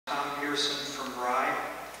Pearson from Rye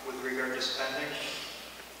with regard to spending.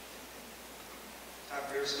 Tom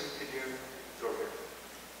Pearson, could you go over here?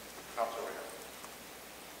 Tom's over here.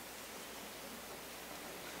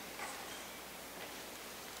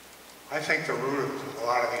 I think the root of a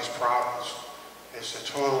lot of these problems is the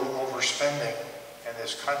total overspending in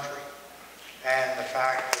this country, and the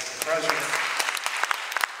fact that the President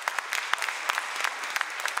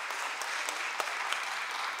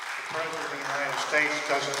of the United States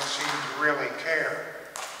doesn't seem to really care.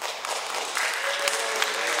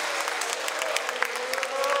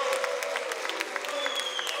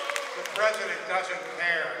 The President doesn't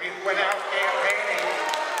care. Without campaigning,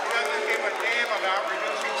 he doesn't give a damn about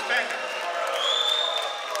reducing spending.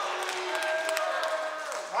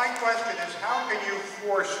 My question is, how can you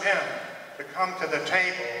force him to come to the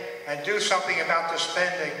table and do something about the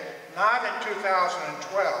spending, not in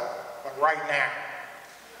 2012, but right now?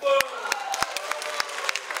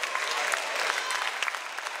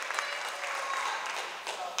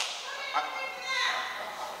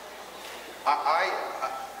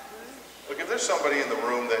 Look, if there's somebody in the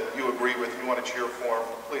room that you agree with, you want to cheer for him,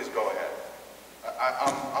 please go ahead.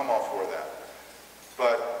 I'm all for that.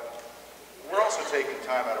 But we're also taking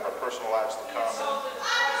time out of our personal lives to come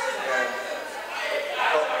and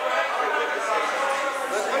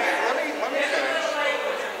let me finish.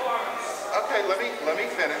 Okay, let me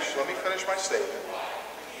finish my statement.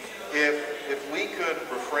 If we could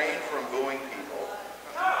refrain from booing people,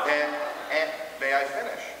 and may I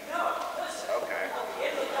finish? Okay.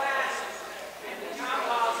 In the past, in the town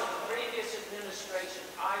halls of the previous administration,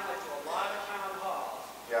 I went to a lot of town halls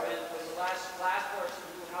with the last person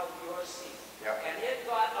who held your seat. Yep. And it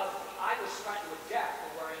got I was starting with death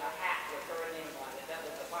for wearing a hat with her name on it. That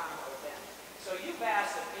was the farmhouse then. So you've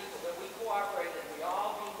asked the people that we cooperated, we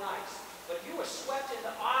all be nice, but you were swept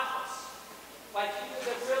into office by people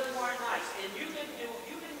that really weren't nice, and you didn't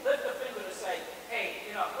lift a finger to say, hey,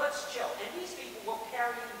 let's chill. And these people were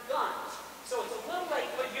carrying guns. So it's a little late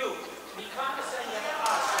for you to be condescending to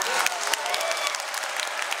us.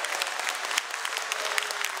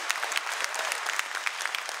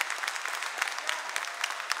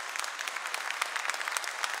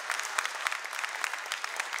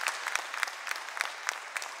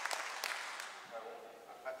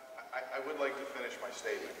 I would like to finish my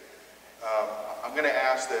statement. I'm going to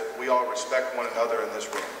ask that we all respect one another in this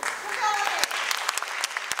room.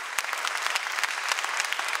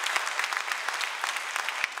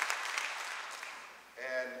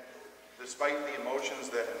 And despite the emotions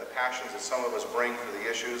and the passions that some of us bring for the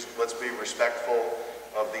issues, let's be respectful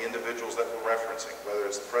of the individuals that we're referencing, whether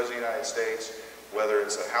it's the President of the United States, whether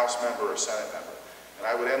it's a House member or a Senate member. And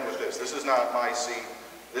I would end with this. This is not my seat.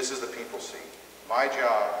 This is the people's seat. My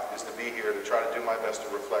job is to be here to try to do my best to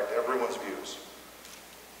reflect everyone's views.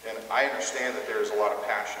 And I understand that there is a lot of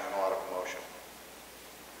passion and a lot of emotion.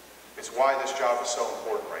 It's why this job is so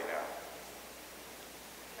important right now.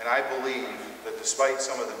 And I believe that despite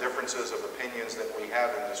some of the differences of opinions that we have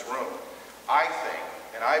in this room, I think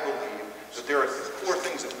and I believe that there are core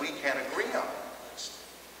things that we can agree on.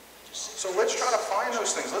 So let's try to find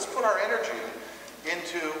those things. Let's put our energy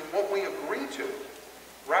into what we agree to,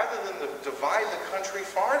 rather than to divide the country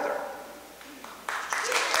farther.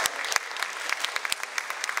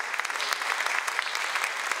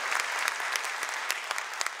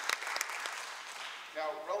 Now,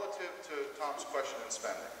 relative to Tom's question on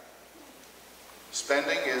spending.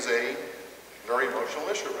 Spending is a very emotional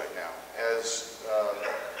issue right now. As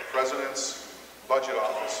the President's Budget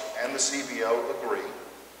Office and the CBO agree,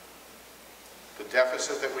 the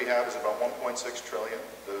deficit that we have is about $1.6 trillion.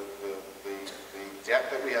 The debt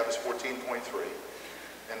that we have is 14.3,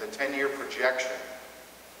 and the 10-year projection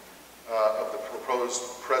of the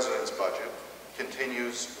proposed President's budget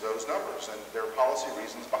continues those numbers, and there are policy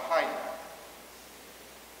reasons behind that.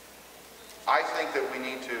 I think that we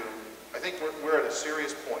need to, I think we're at a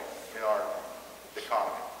serious point in our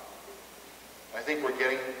economy. I think we're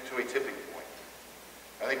getting to a tipping point.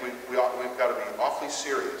 I think we've got to be awfully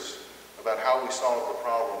serious about how we solve the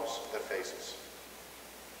problems that face us.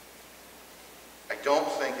 I don't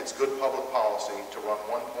think it's good public policy to run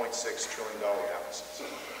 $1.6 trillion deficits.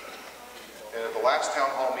 And at the last town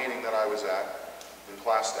hall meeting that I was at in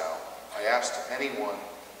Plastow, I asked anyone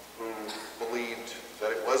who believed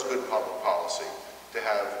that it was good public policy to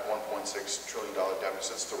have $1.6 trillion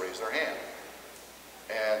deficits to raise their hand.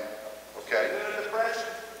 And, okay. Better than a depression.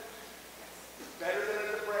 Better than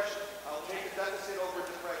a depression. I'll take a deficit over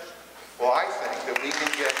depression. Well, I think that we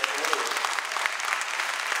can get through.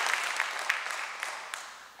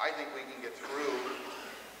 I think we can get through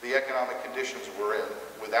the economic conditions we're in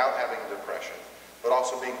without having a depression. but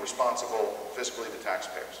also being responsible fiscally to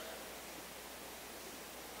taxpayers.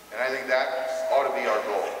 And I think that ought to be our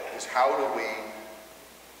goal, is how do we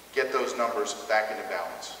get those numbers back into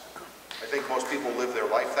balance? I think most people live their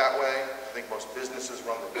life that way. I think most businesses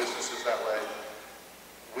run their businesses that way.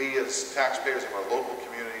 We as taxpayers of our local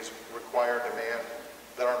communities require and demand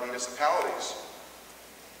that our municipalities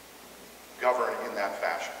govern in that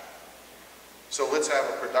fashion. So let's have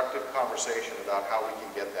a productive conversation about how we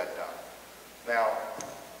can get that done. Now,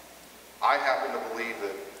 I happen to believe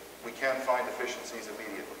that we can find efficiencies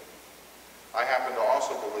immediately. I happen to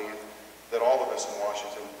also believe that all of us in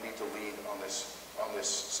Washington need to lead on this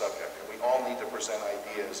subject, and we all need to present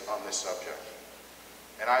ideas on this subject.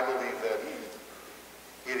 And I believe that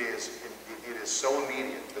it is so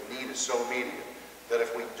immediate, the need is so immediate, that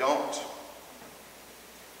if we don't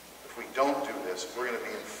do this, we're going to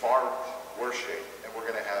be in far worse shape, and we're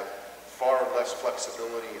going to have far less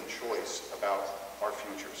flexibility and choice about our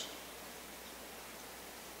futures.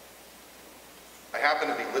 I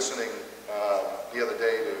happened to be listening the other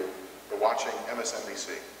day to watching MSNBC,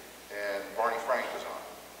 and Barney Frank was on.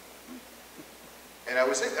 And I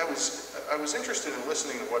was interested in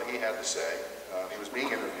listening to what he had to say. He was being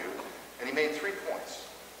interviewed, and he made 3 points.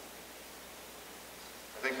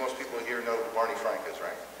 I think most people here know who Barney Frank is,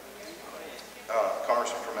 right?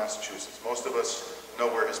 Congressman from Massachusetts. Most of us know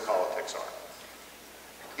where his politics are.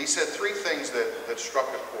 He said 3 things that struck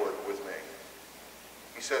a chord with me.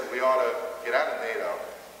 He said we ought to get out of NATO.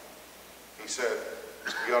 He said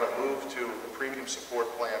we ought to move to a premium support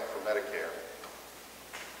plan for Medicare.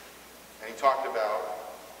 And he talked about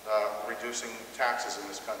reducing taxes in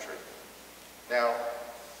this country. Now,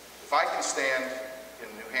 if I can stand in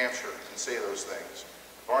New Hampshire and say those things,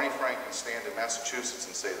 Barney Frank can stand in Massachusetts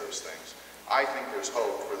and say those things, I think there's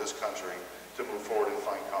hope for this country to move forward and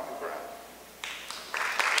find common ground.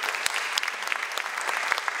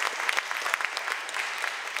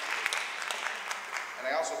 And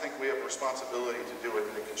I also think we have a responsibility to do it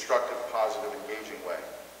in a constructive, positive, engaging way.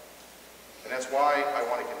 And that's why I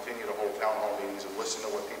want to continue to hold town hall meetings and listen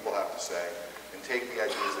to what people have to say and take the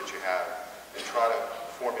ideas that you have and try to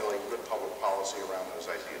formulate good public policy around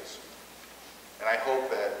those ideas. And I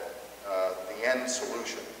hope that the end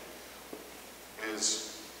solution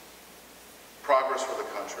is progress for the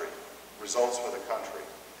country, results for the country,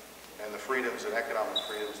 and the freedoms and economic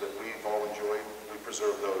freedoms that we've all enjoyed, we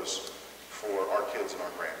preserve those for our kids and our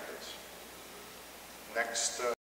grandkids. Next.